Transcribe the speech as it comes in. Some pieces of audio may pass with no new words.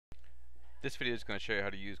This video is going to show you how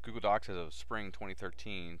to use Google Docs as of spring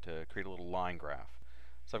 2013 to create a little line graph.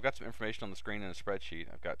 So I've got some information on the screen in a spreadsheet.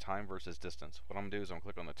 I've got time versus distance. What I'm going to do is I'm going to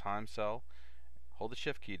click on the time cell, hold the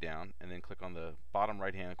shift key down, and then click on the bottom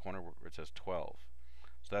right hand corner where it says 12.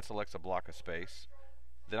 So that selects a block of space.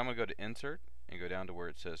 Then I'm going to go to insert and go down to where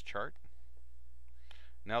it says chart.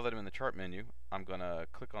 Now that I'm in the chart menu, I'm going to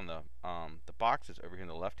click on the boxes over here on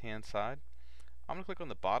the left hand side. I'm going to click on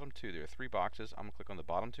the bottom two. There are three boxes. I'm going to click on the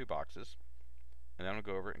bottom two boxes. And then I'm going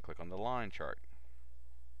to go over and click on the line chart.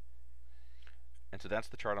 And so that's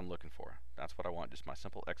the chart I'm looking for. That's what I want, just my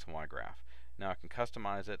simple X and Y graph. Now I can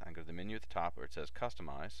customize it. I can go to the menu at the top where it says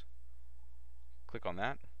Customize. Click on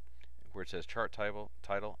that. Where it says Chart title,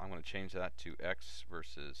 I'm going to change that to X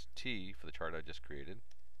versus T for the chart I just created.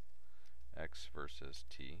 X versus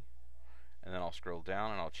T. And then I'll scroll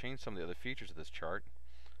down and I'll change some of the other features of this chart,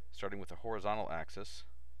 starting with the horizontal axis,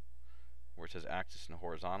 where it says Axis and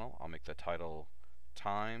Horizontal. I'll make the title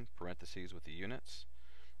Time, parentheses with the units.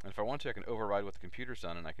 And if I want to, I can override what the computer's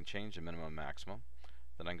done and I can change the minimum and maximum.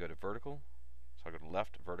 Then I can go to vertical. So I'll go to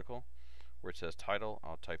left vertical. Where it says title,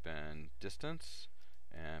 I'll type in distance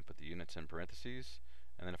and put the units in parentheses.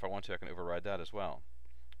 And then if I want to, I can override that as well.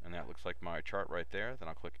 And that looks like my chart right there. Then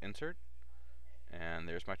I'll click insert. And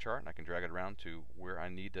there's my chart, and I can drag it around to where I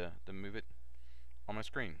need to move it on my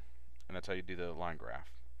screen. And that's how you do the line graph.